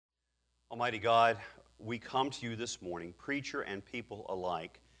Almighty God, we come to you this morning, preacher and people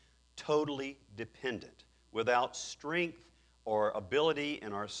alike, totally dependent, without strength or ability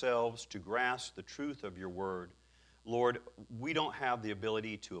in ourselves to grasp the truth of your word. Lord, we don't have the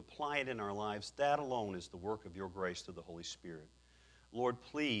ability to apply it in our lives. That alone is the work of your grace through the Holy Spirit. Lord,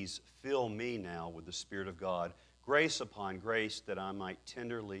 please fill me now with the Spirit of God, grace upon grace, that I might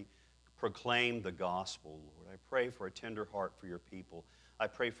tenderly proclaim the gospel, Lord. I pray for a tender heart for your people. I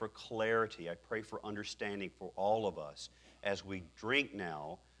pray for clarity. I pray for understanding for all of us as we drink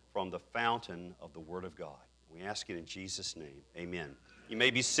now from the fountain of the Word of God. We ask it in Jesus' name. Amen. You may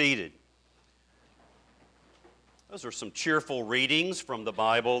be seated. Those are some cheerful readings from the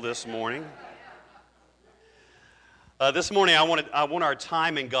Bible this morning. This morning, I want our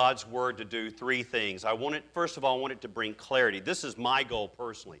time in God's Word to do three things. First of all, I want it to bring clarity. This is my goal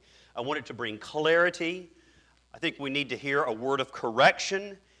personally. I want it to bring clarity. I think we need to hear a word of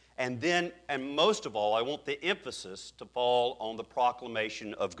correction. And most of all, I want the emphasis to fall on the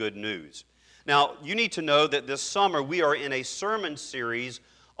proclamation of good news. Now, you need to know that this summer we are in a sermon series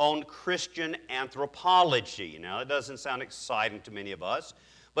on Christian anthropology. Now, it doesn't sound exciting to many of us,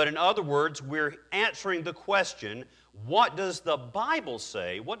 but in other words, we're answering the question, what does the Bible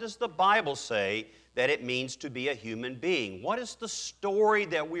say? What does the Bible say that it means to be a human being? What is the story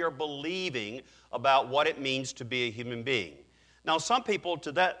that we are believing about what it means to be a human being? Now, to some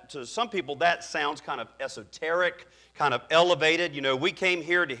people that sounds kind of esoteric, kind of elevated. You know, we came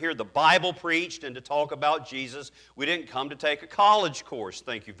here to hear the Bible preached and to talk about Jesus. We didn't come to take a college course,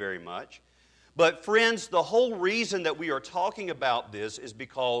 thank you very much. But friends, the whole reason that we are talking about this is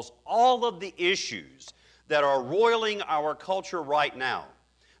because all of the issues that are roiling our culture right now,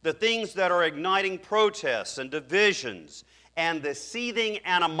 the things that are igniting protests and divisions and the seething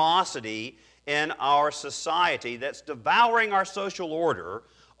animosity in our society that's devouring our social order,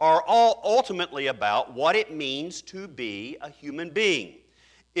 are all ultimately about what it means to be a human being.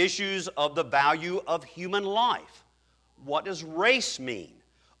 Issues of the value of human life. What does race mean?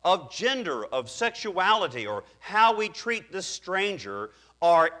 Of gender, of sexuality, or how we treat the stranger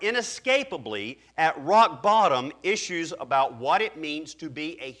are inescapably at rock bottom issues about what it means to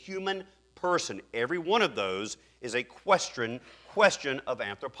be a human person. Every one of those is a question of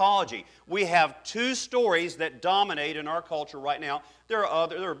anthropology. We have two stories that dominate in our culture right now. There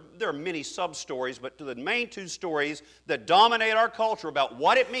are many sub-stories, but the main two stories that dominate our culture about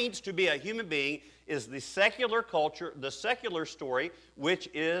what it means to be a human being is the secular culture, the secular story, which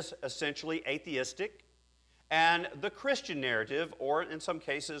is essentially atheistic, and the Christian narrative, or in some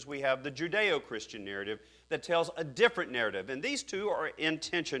cases we have the Judeo-Christian narrative that tells a different narrative. And these two are in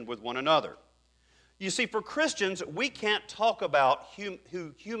tension with one another. You see, for Christians, we can't talk about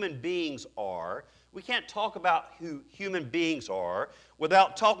who human beings are. We can't talk about who human beings are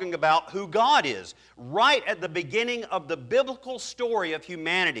without talking about who God is. Right at the beginning of the biblical story of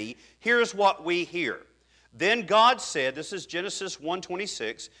humanity, here's what we hear. Then God said, this is Genesis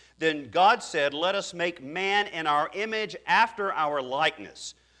 1:26, then God said, let us make man in our image after our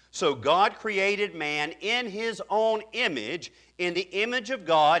likeness. So God created man in His own image. In the image of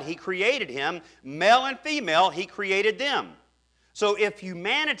God, He created him. Male and female, He created them. So if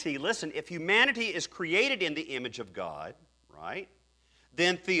humanity is created in the image of God, right,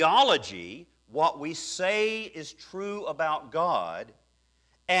 then theology, what we say is true about God,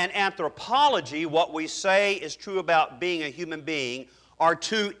 and anthropology, what we say is true about being a human being, are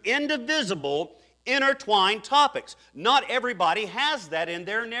two indivisible, intertwined topics. Not everybody has that in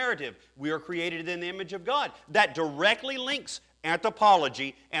their narrative. We are created in the image of God. That directly links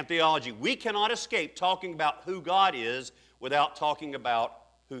anthropology and theology. We cannot escape talking about who God is without talking about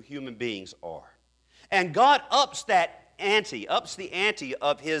who human beings are. And God ups the ante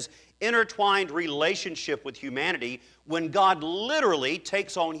of His intertwined relationship with humanity when God literally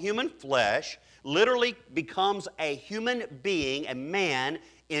takes on human flesh, literally becomes a human being, a man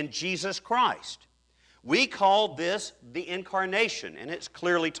in Jesus Christ. We call this the incarnation, and it's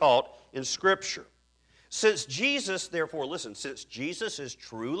clearly taught in Scripture. Since Jesus is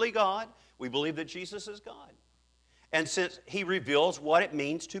truly God, we believe that Jesus is God. And since He reveals what it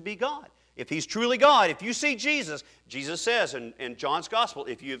means to be God. If He's truly God, if you see Jesus, Jesus says in John's Gospel,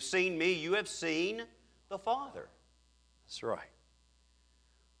 if you have seen me, you have seen the Father. That's right.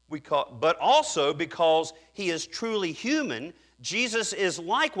 But also because He is truly human, Jesus is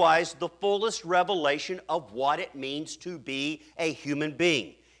likewise the fullest revelation of what it means to be a human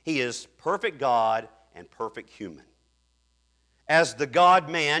being. He is perfect God and perfect human. As the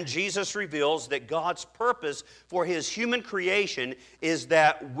God-man, Jesus reveals that God's purpose for His human creation is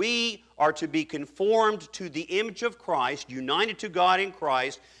that we are to be conformed to the image of Christ, united to God in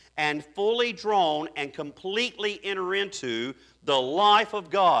Christ, and fully drawn and completely enter into the life of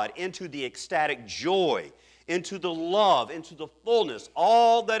God, into the ecstatic joy, into the love, into the fullness,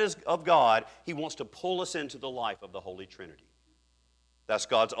 all that is of God. He wants to pull us into the life of the Holy Trinity. That's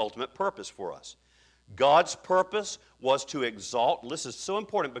God's ultimate purpose for us. God's purpose was to exalt. This is so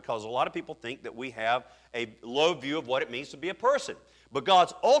important because a lot of people think that we have a low view of what it means to be a person. But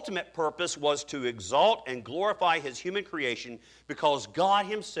God's ultimate purpose was to exalt and glorify His human creation because God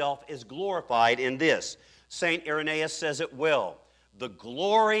Himself is glorified in this. St. Irenaeus says it well. The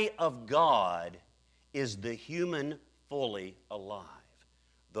glory of God is the human fully alive.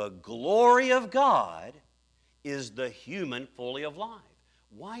 The glory of God is the human fully alive.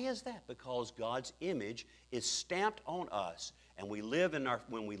 Why is that? Because God's image is stamped on us, and when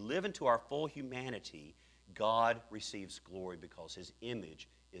we live into our full humanity, God receives glory because His image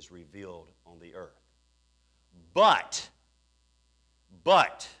is revealed on the earth. But,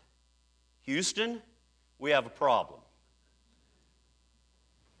 Houston, we have a problem.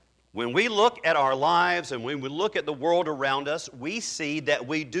 When we look at our lives and when we look at the world around us, we see that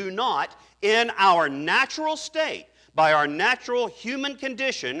we do not, in our natural state, by our natural human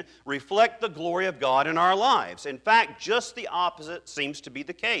condition, reflect the glory of God in our lives. In fact, just the opposite seems to be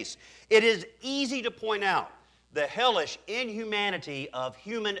the case. It is easy to point out the hellish inhumanity of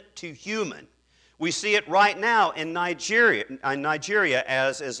human to human. We see it right now in Nigeria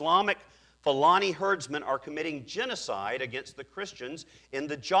as Islamic Fulani herdsmen are committing genocide against the Christians in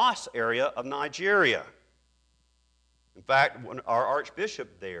the Jos area of Nigeria. In fact, our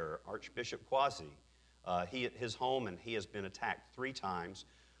Archbishop there, Archbishop Kwazi, his home, and he has been attacked 3 times.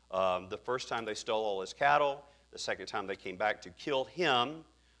 The first time they stole all his cattle. The second time they came back to kill him.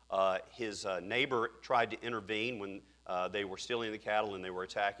 His neighbor tried to intervene when they were stealing the cattle and they were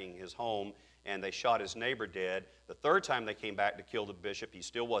attacking his home, and they shot his neighbor dead. The third time they came back to kill the bishop, he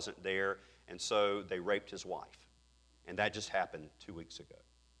still wasn't there, and so they raped his wife. And that just happened 2 weeks ago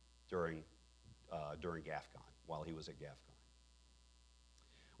during GAFCON, while he was at GAFCON.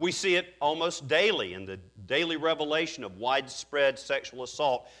 We see it almost daily in the daily revelation of widespread sexual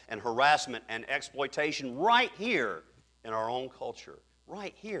assault and harassment and exploitation right here in our own culture,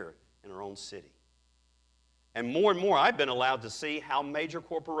 right here in our own city. And more, I've been allowed to see how major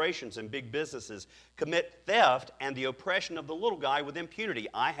corporations and big businesses commit theft and the oppression of the little guy with impunity.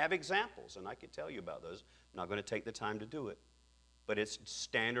 I have examples, and I could tell you about those. I'm not going to take the time to do it, but it's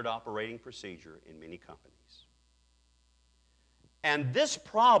standard operating procedure in many companies. And this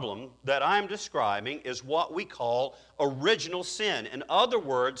problem that I'm describing is what we call original sin. In other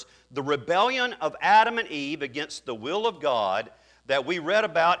words, the rebellion of Adam and Eve against the will of God that we read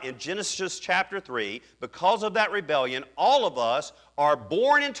about in Genesis chapter 3. Because of that rebellion, all of us are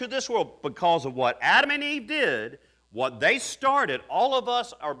born into this world because of what Adam and Eve did, what they started. All of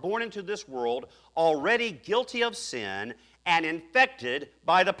us are born into this world already guilty of sin and infected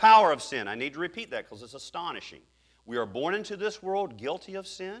by the power of sin. I need to repeat that because it's astonishing. We are born into this world guilty of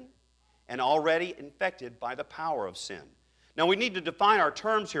sin and already infected by the power of sin. Now, we need to define our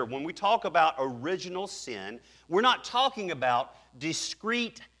terms here. When we talk about original sin, we're not talking about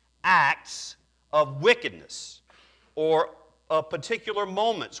discrete acts of wickedness or particular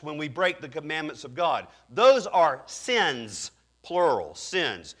moments when we break the commandments of God. Those are sins, plural,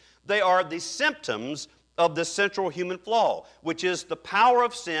 sins. They are the symptoms of the central human flaw, which is the power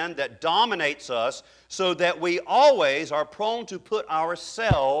of sin that dominates us so that we always are prone to put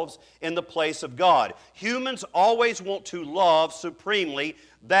ourselves in the place of God. Humans always want to love supremely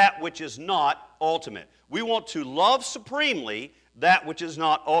that which is not ultimate. We want to love supremely that which is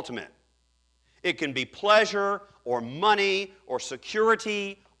not ultimate. It can be pleasure or money or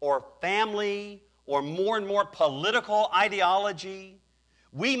security or family or more and more political ideology.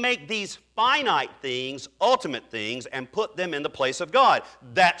 We make these finite things ultimate things and put them in the place of God.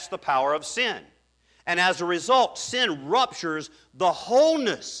 That's the power of sin. And as a result, sin ruptures the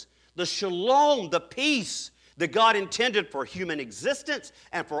wholeness, the shalom, the peace that God intended for human existence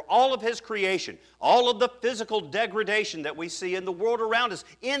and for all of His creation. All of the physical degradation that we see in the world around us,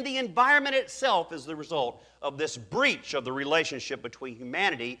 in the environment itself, is the result of this breach of the relationship between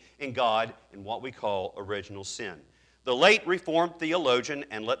humanity and God in what we call original sin. The late Reformed theologian,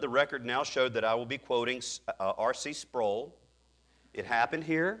 and let the record now show that I will be quoting R.C. Sproul. It happened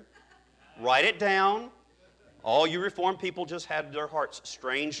here. Write it down. All you Reformed people just had their hearts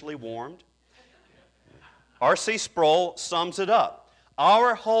strangely warmed. R.C. Sproul sums it up.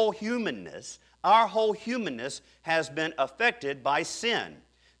 Our whole humanness, Our whole humanness has been affected by sin.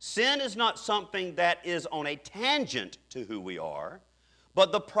 Sin is not something that is on a tangent to who we are,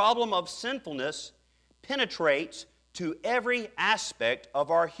 but the problem of sinfulness penetrates to every aspect of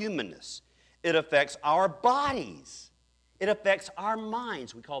our humanness. It affects our bodies. It affects our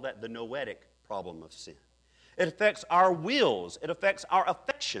minds. We call that the noetic problem of sin. It affects our wills. It affects our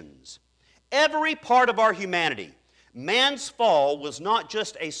affections. Every part of our humanity. Man's fall was not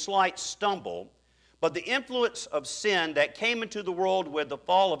just a slight stumble, but the influence of sin that came into the world with the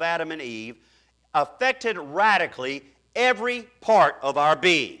fall of Adam and Eve affected radically every part of our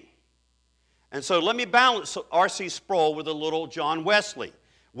being. And so let me balance R.C. Sproul with a little John Wesley.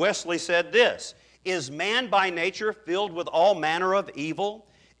 Wesley said this, "Is man by nature filled with all manner of evil?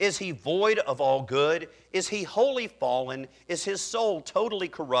 Is he void of all good? Is he wholly fallen? Is his soul totally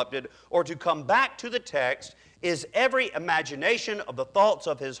corrupted? Or to come back to the text, is every imagination of the thoughts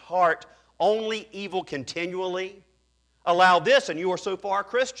of his heart only evil continually? Allow this, and you are so far a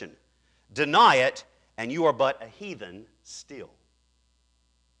Christian. Deny it, and you are but a heathen still."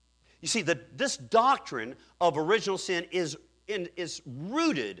 You see, this doctrine of original sin is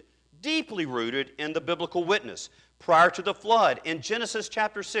rooted, deeply rooted in the biblical witness. Prior to the flood, in Genesis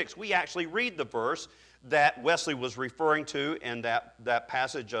chapter 6, we actually read the verse that Wesley was referring to in that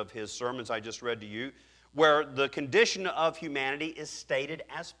passage of his sermons I just read to you, where the condition of humanity is stated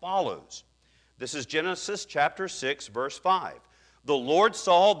as follows. This is Genesis chapter 6, verse 5. "The Lord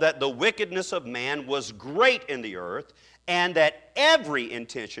saw that the wickedness of man was great in the earth, and that every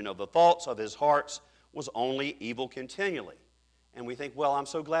intention of the thoughts of his hearts was only evil continually." And we think, well, I'm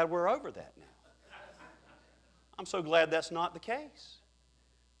so glad we're over that now. I'm so glad that's not the case.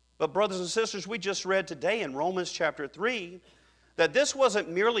 But brothers and sisters, we just read today in Romans chapter 3 that this wasn't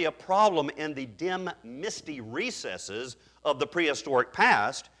merely a problem in the dim, misty recesses of the prehistoric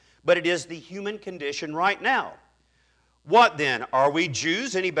past, but it is the human condition right now. What then? Are we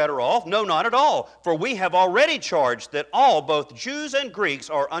Jews any better off? No, not at all. For we have already charged that all, both Jews and Greeks,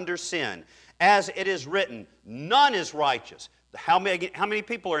 are under sin. As it is written, none is righteous. How many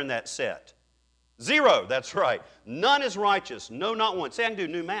people are in that set? 0, that's right. None is righteous. No, not one. Say, I can do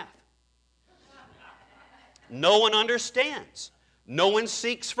new math. No one understands. No one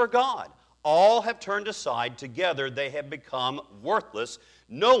seeks for God. All have turned aside. Together they have become worthless.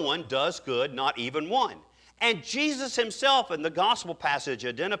 No one does good, not even one. And Jesus himself in the gospel passage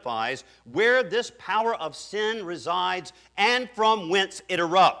identifies where this power of sin resides and from whence it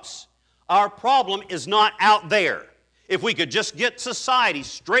erupts. Our problem is not out there. If we could just get society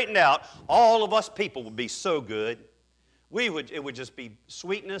straightened out, all of us people would be so good. It would just be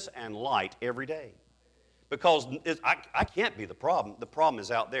sweetness and light every day. Because I can't be the problem. The problem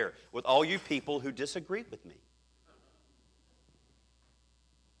is out there with all you people who disagree with me.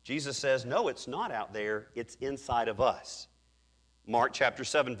 Jesus says, no, it's not out there. It's inside of us. Mark chapter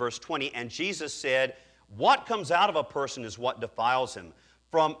 7, verse 20, "And Jesus said, what comes out of a person is what defiles him.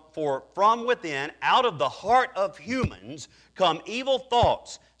 For from within, out of the heart of humans, come evil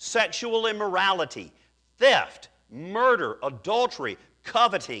thoughts, sexual immorality, theft, murder, adultery,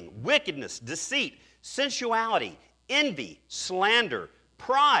 coveting, wickedness, deceit, sensuality, envy, slander,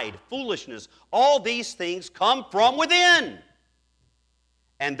 pride, foolishness. All these things come from within,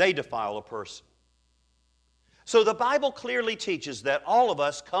 and they defile a person." So the Bible clearly teaches that all of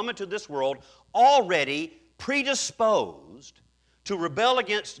us come into this world already predisposed to rebel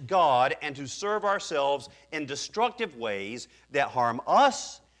against God and to serve ourselves in destructive ways that harm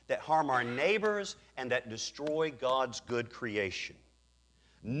us, that harm our neighbors, and that destroy God's good creation.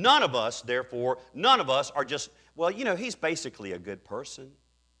 None of us are just, well, he's basically a good person.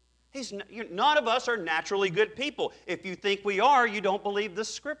 None of us are naturally good people. If you think we are, you don't believe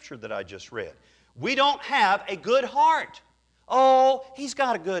this scripture that I just read. We don't have a good heart. Oh, he's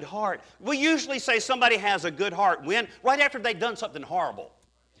got a good heart. We usually say somebody has a good heart when? Right after they've done something horrible.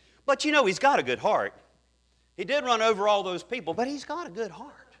 But he's got a good heart. He did run over all those people, but he's got a good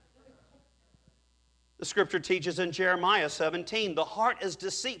heart. The scripture teaches in Jeremiah 17, the heart is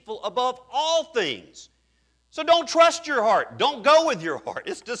deceitful above all things. So don't trust your heart. Don't go with your heart.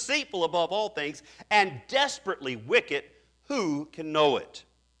 It's deceitful above all things and desperately wicked. Who can know it?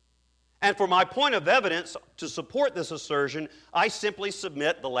 And for my point of evidence to support this assertion, I simply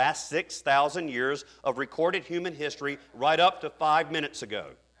submit the last 6,000 years of recorded human history right up to 5 minutes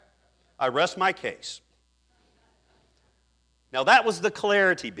ago. I rest my case. Now that was the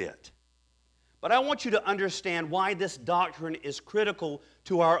clarity bit. But I want you to understand why this doctrine is critical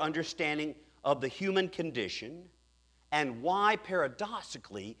to our understanding of the human condition and why,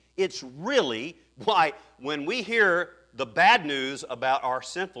 paradoxically, it's really why when we hear the bad news about our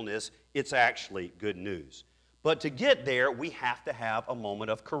sinfulness, it's actually good news. But to get there, we have to have a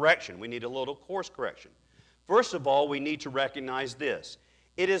moment of correction. We need a little course correction. First of all, we need to recognize this.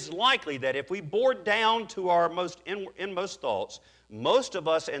 It is likely that if we bore down to our most inmost thoughts, most of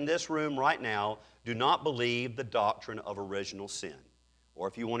us in this room right now do not believe the doctrine of original sin. Or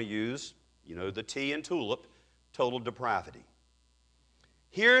if you want to use, the T in tulip, total depravity.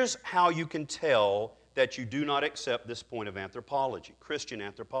 Here's how you can tell that you do not accept this point of anthropology, Christian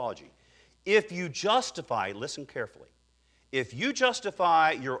anthropology. If you justify, listen carefully, if you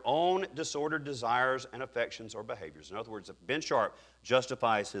justify your own disordered desires and affections or behaviors, in other words, if Ben Sharp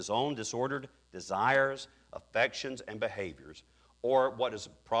justifies his own disordered desires, affections, and behaviors, or what is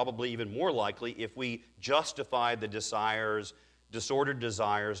probably even more likely, if we justify the disordered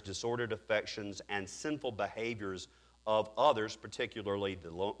affections, and sinful behaviors of others, particularly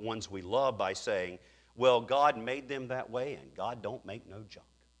the ones we love, by saying, well, God made them that way, and God don't make no junk.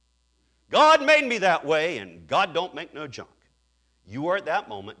 God made me that way, and God don't make no junk. You are at that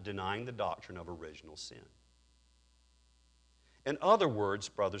moment denying the doctrine of original sin. In other words,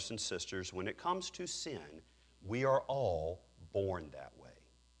 brothers and sisters, when it comes to sin, we are all born that way.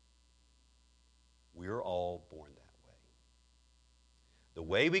 We are all born that way. The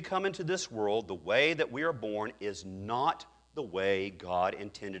way we come into this world, the way that we are born, is not the way God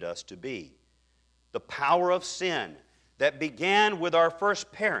intended us to be. The power of sin that began with our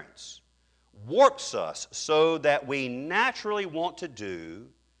first parents warps us so that we naturally want to do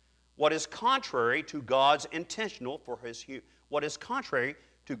what is contrary to God's what is contrary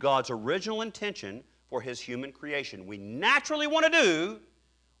to God's original intention for His human creation. We naturally want to do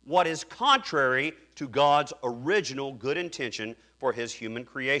what is contrary to God's original good intention for His human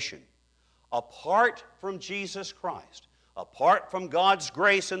creation. Apart from Jesus Christ, apart from God's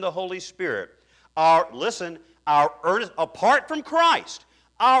grace and the Holy Spirit, apart from Christ,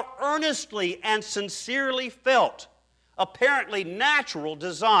 our earnestly and sincerely felt, apparently natural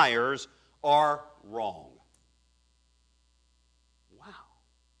desires are wrong. Wow.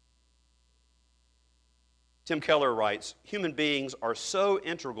 Tim Keller writes, human beings are so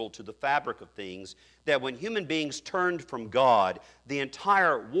integral to the fabric of things that when human beings turned from God, the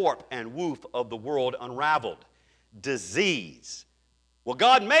entire warp and woof of the world unraveled. Disease. Well,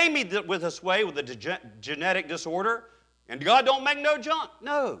 God made me this way with a genetic disorder, and God don't make no junk.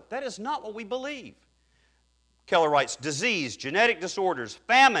 No, that is not what we believe. Keller writes, disease, genetic disorders,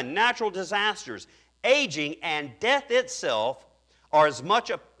 famine, natural disasters, aging, and death itself are as much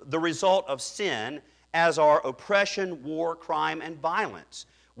the result of sin as are oppression, war, crime, and violence.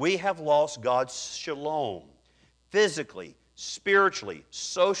 We have lost God's shalom, physically, spiritually,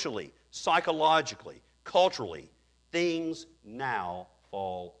 socially, psychologically, culturally. Things now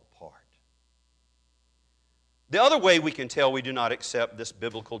fall apart. The other way we can tell we do not accept this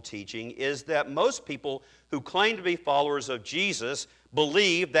biblical teaching is that most people who claim to be followers of Jesus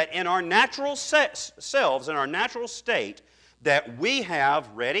believe that in our natural selves, in our natural state, that we have,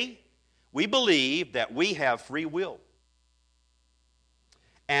 we believe that we have free will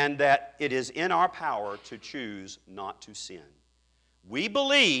and that it is in our power to choose not to sin. We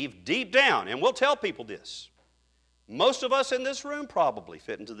believe deep down, and we'll tell people this, most of us in this room probably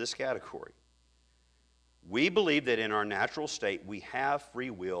fit into this category. We believe that in our natural state we have free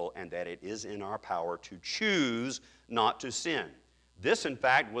will and that it is in our power to choose not to sin. This, in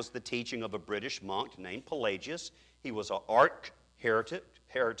fact, was the teaching of a British monk named Pelagius. He was an arch heretic.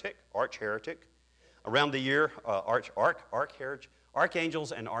 Around the year,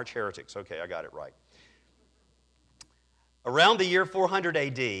 archangels and arch heretics. Okay, I got it right. Around the year 400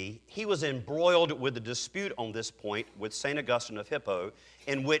 AD, he was embroiled with a dispute on this point with St. Augustine of Hippo,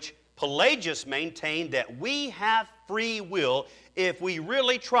 in which Pelagius maintained that we have free will if we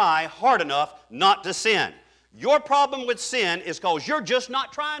really try hard enough not to sin. Your problem with sin is because you're just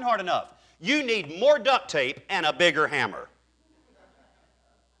not trying hard enough. You need more duct tape and a bigger hammer.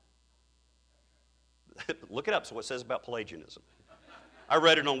 Look it up, so what it says about Pelagianism. I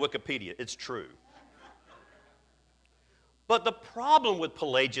read it on Wikipedia. It's true. But the problem with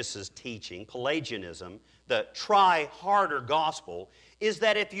Pelagius' teaching, Pelagianism, the try harder gospel, is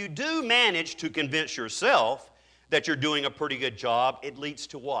that if you do manage to convince yourself that you're doing a pretty good job, it leads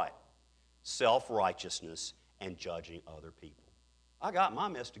to what? Self-righteousness and judging other people. I got my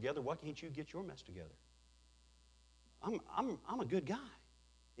mess together. Why can't you get your mess together? I'm a good guy.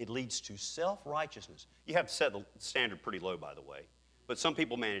 It leads to self-righteousness. You have to set the standard pretty low, by the way, but some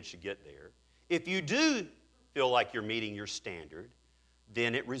people manage to get there. If you do feel like you're meeting your standard,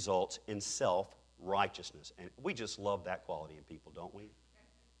 then it results in self-righteousness. And we just love that quality in people, don't we?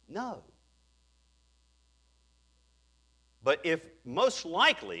 No. But if most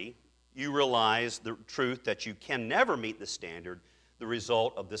likely you realize the truth that you can never meet the standard, the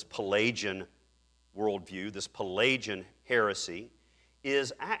result of this Pelagian worldview, this Pelagian heresy,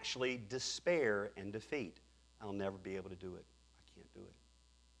 is actually despair and defeat. I'll never be able to do it. I can't do it.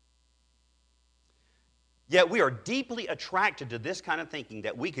 Yet we are deeply attracted to this kind of thinking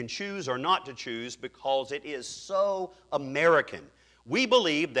that we can choose or not to choose because it is so American. We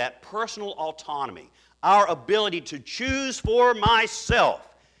believe that personal autonomy, our ability to choose for myself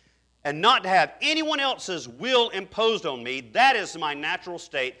and not to have anyone else's will imposed on me, that is my natural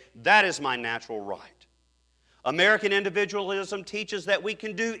state, that is my natural right. American individualism teaches that we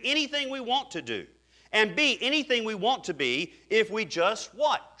can do anything we want to do and be anything we want to be if we just,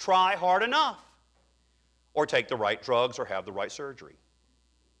 what? Try hard enough. Or take the right drugs or have the right surgery.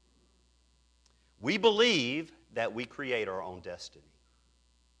 We believe that we create our own destiny.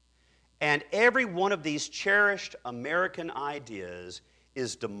 And every one of these cherished American ideas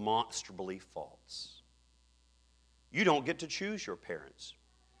is demonstrably false. You don't get to choose your parents.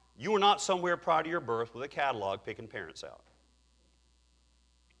 You are not somewhere prior to your birth with a catalog picking parents out.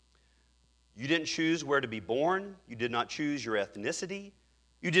 You didn't choose where to be born. You did not choose your ethnicity.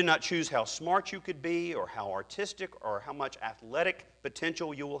 You did not choose how smart you could be or how artistic or how much athletic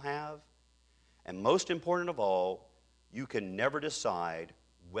potential you will have. And most important of all, you can never decide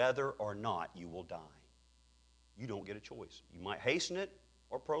whether or not you will die. You don't get a choice. You might hasten it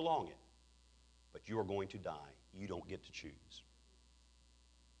or prolong it, but you are going to die. You don't get to choose.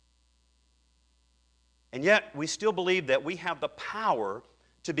 And yet, we still believe that we have the power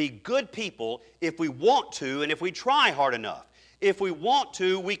to be good people if we want to and if we try hard enough. If we want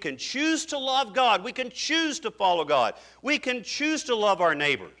to, we can choose to love God. We can choose to follow God. We can choose to love our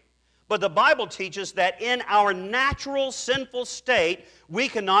neighbor. But the Bible teaches that in our natural sinful state, we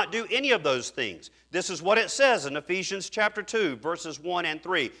cannot do any of those things. This is what it says in Ephesians chapter 2, verses 1 and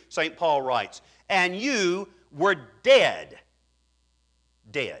 3. St. Paul writes, "And you were dead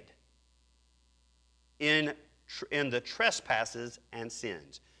in the trespasses and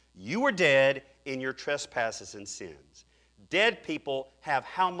sins." You were dead in your trespasses and sins. Dead people have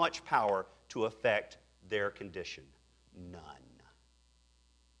how much power to affect their condition? None.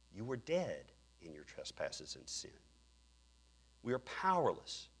 You were dead in your trespasses and sin. We are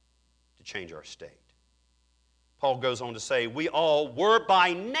powerless to change our state. Paul goes on to say, we all were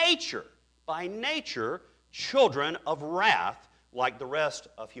by nature, children of wrath like the rest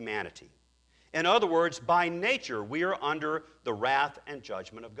of humanity. In other words, by nature, we are under the wrath and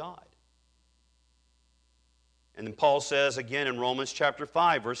judgment of God. And then Paul says again in Romans chapter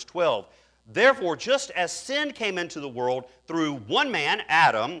 5, verse 12, "Therefore, just as sin came into the world through one man,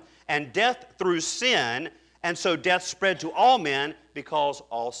 Adam, and death through sin, and so death spread to all men because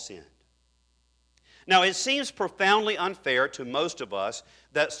all sinned." Now, it seems profoundly unfair to most of us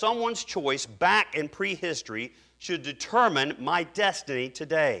that someone's choice back in prehistory should determine my destiny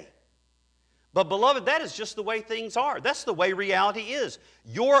today. But beloved, that is just the way things are. That's the way reality is.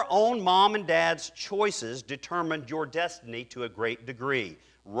 Your own mom and dad's choices determined your destiny to a great degree,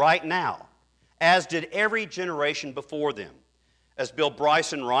 right now, as did every generation before them. As Bill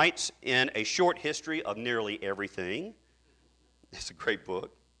Bryson writes in A Short History of Nearly Everything, it's a great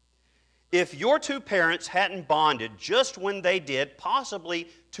book, if your two parents hadn't bonded just when they did,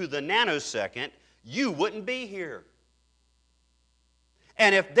 possibly to the nanosecond, you wouldn't be here.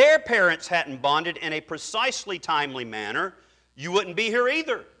 And if their parents hadn't bonded in a precisely timely manner, you wouldn't be here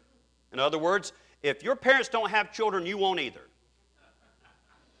either. In other words, if your parents don't have children, you won't either.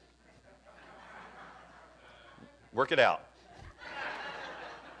 Work it out.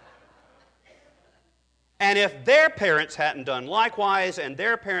 And if their parents hadn't done likewise, and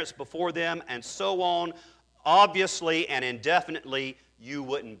their parents before them, and so on, obviously and indefinitely, you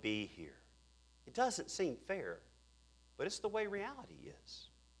wouldn't be here. It doesn't seem fair, but it's the way reality is.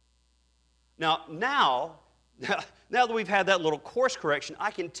 Now that we've had that little course correction, I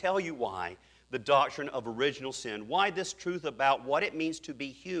can tell you why the doctrine of original sin, why this truth about what it means to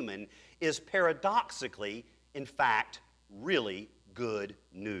be human is paradoxically, in fact, really good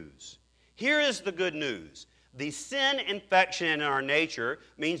news. Here is the good news. The sin infection in our nature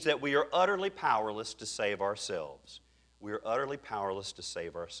means that we are utterly powerless to save ourselves. We are utterly powerless to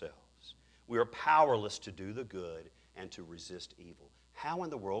save ourselves. We are powerless to do the good and to resist evil. How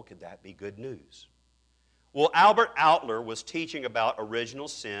in the world could that be good news? Well, Albert Outler was teaching about original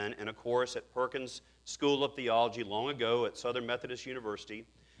sin in a course at Perkins School of Theology long ago at Southern Methodist University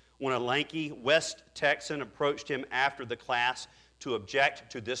when a lanky West Texan approached him after the class to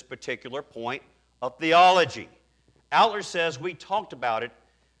object to this particular point of theology. Outler says, we talked about it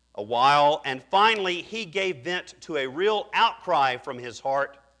a while, and finally he gave vent to a real outcry from his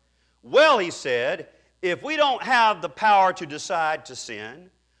heart. Well, he said, if we don't have the power to decide to sin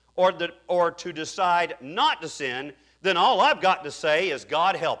or to decide not to sin, then all I've got to say is,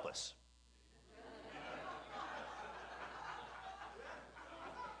 God help us.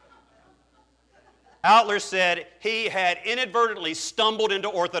 Outler said he had inadvertently stumbled into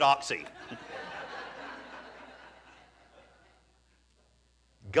orthodoxy.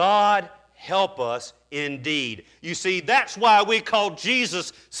 God help us indeed. You see, that's why we call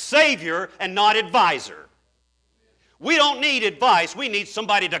Jesus Savior and not advisor. We don't need advice. We need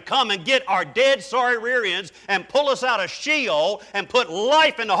somebody to come and get our dead, sorry rear ends and pull us out of Sheol and put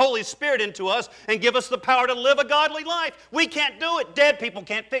life and the Holy Spirit into us and give us the power to live a godly life. We can't do it. Dead people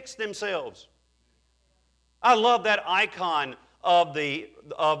can't fix themselves. I love that icon of the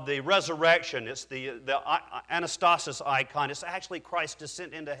resurrection. It's the anastasis icon. It's actually Christ's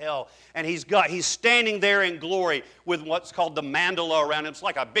descent into hell. And he's standing there in glory with what's called the mandala around him. It's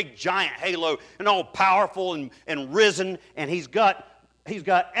like a big giant halo and all powerful and risen. And he's got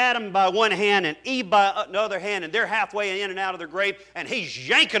Adam by one hand and Eve by the other hand, and they're halfway in and out of their grave, and he's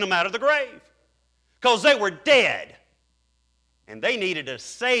yanking them out of the grave because they were dead. And they needed a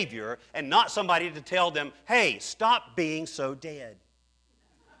Savior and not somebody to tell them, hey, stop being so dead.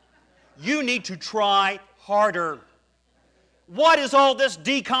 You need to try harder. What is all this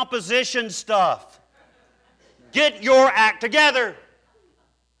decomposition stuff? Get your act together.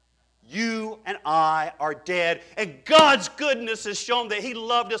 You and I are dead. And God's goodness has shown that He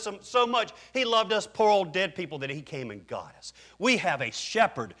loved us so much. He loved us poor old dead people that He came and got us. We have a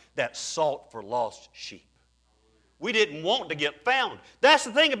shepherd that sought for lost sheep. We didn't want to get found. That's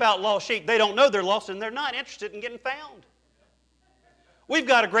the thing about lost sheep. They don't know they're lost and they're not interested in getting found. We've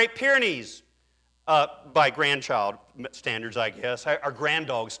got a Great Pyrenees, by grandchild standards, I guess, our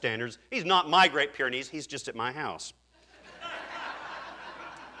grand-dog standards. He's not my Great Pyrenees. He's just at my house.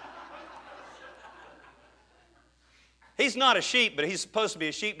 He's not a sheep, but he's supposed to be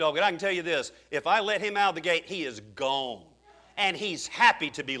a sheepdog. And I can tell you this, if I let him out of the gate, he is gone. And he's happy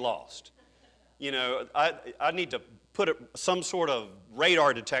to be lost. You know, I need to put some sort of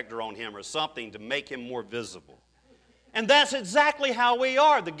radar detector on him or something to make him more visible. And that's exactly how we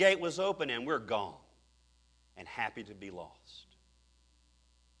are. The gate was open and we're gone and happy to be lost.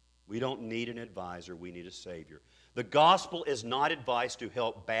 We don't need an advisor. We need a Savior. The gospel is not advice to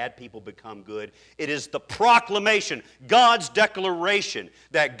help bad people become good. It is the proclamation, God's declaration,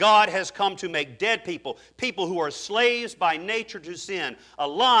 that God has come to make dead people, people who are slaves by nature to sin,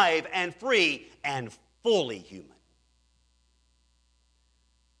 alive and free and fully human.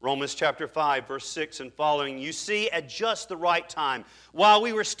 Romans chapter 5, verse 6 and following, you see, at just the right time, while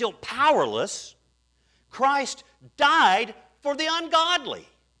we were still powerless, Christ died for the ungodly.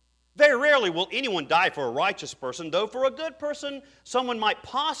 Very rarely will anyone die for a righteous person, though for a good person, someone might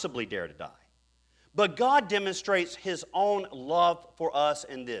possibly dare to die. But God demonstrates His own love for us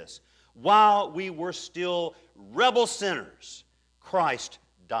in this. While we were still rebel sinners, Christ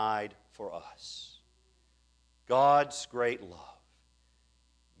died for us. God's great love.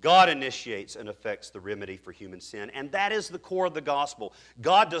 God initiates and effects the remedy for human sin, and that is the core of the gospel.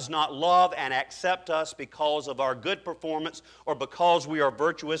 God does not love and accept us because of our good performance or because we are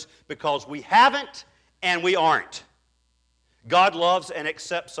virtuous, because we haven't and we aren't. God loves and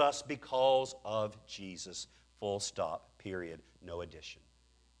accepts us because of Jesus. Full stop, period, no addition.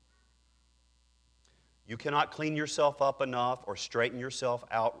 You cannot clean yourself up enough or straighten yourself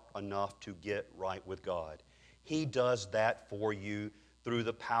out enough to get right with God. He does that for you through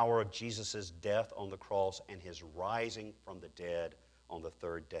the power of Jesus' death on the cross and His rising from the dead on the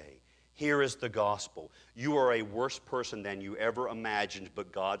third day. Here is the gospel. You are a worse person than you ever imagined,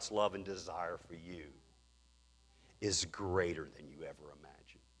 but God's love and desire for you is greater than you ever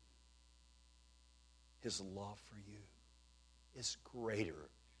imagined. His love for you is greater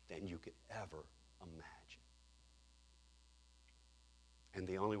than you could ever imagine. And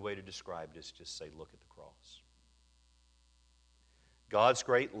the only way to describe it is just say, look at the cross. God's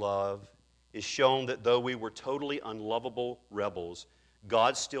great love is shown that though we were totally unlovable rebels,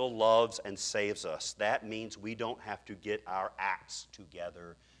 God still loves and saves us. That means we don't have to get our acts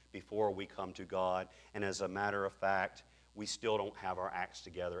together before we come to God. And as a matter of fact, we still don't have our acts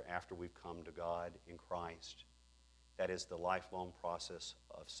together after we've come to God in Christ. That is the lifelong process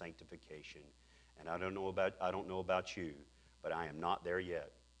of sanctification. And I don't know about you, but I am not there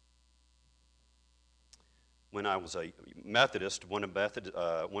yet. When I was a Methodist, one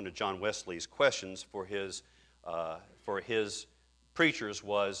of John Wesley's questions for his preachers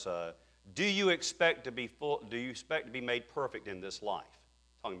was, "Do you expect to be made perfect in this life,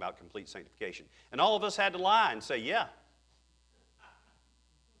 talking about complete sanctification. And all of us had to lie and say, yeah.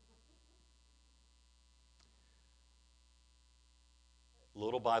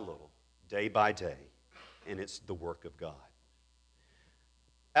 Little by little, day by day, and it's the work of God.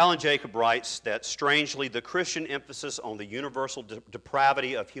 Alan Jacob writes that, strangely, the Christian emphasis on the universal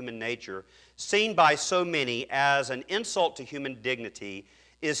depravity of human nature, seen by so many as an insult to human dignity,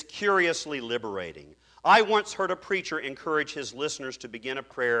 is curiously liberating. I once heard a preacher encourage his listeners to begin a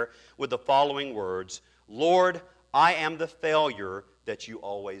prayer with the following words, "Lord, I am the failure that you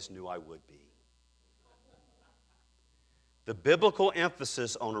always knew I would be." The biblical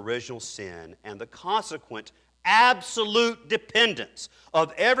emphasis on original sin and the consequent absolute dependence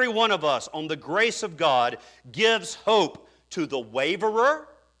of every one of us on the grace of God gives hope to the waverer,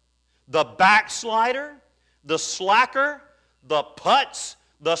 the backslider, the slacker, the putz,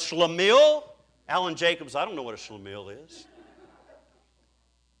 the schlemiel. Alan Jacobs, I don't know what a schlemiel is.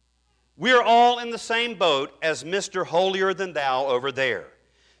 We're all in the same boat as Mr. Holier Than Thou over there.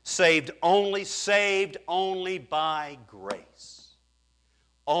 Saved only by grace.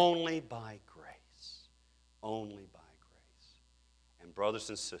 Only by grace. Only by grace. And brothers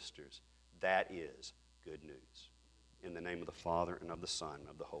and sisters, that is good news. In the name of the Father, and of the Son, and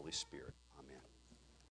of the Holy Spirit. Amen.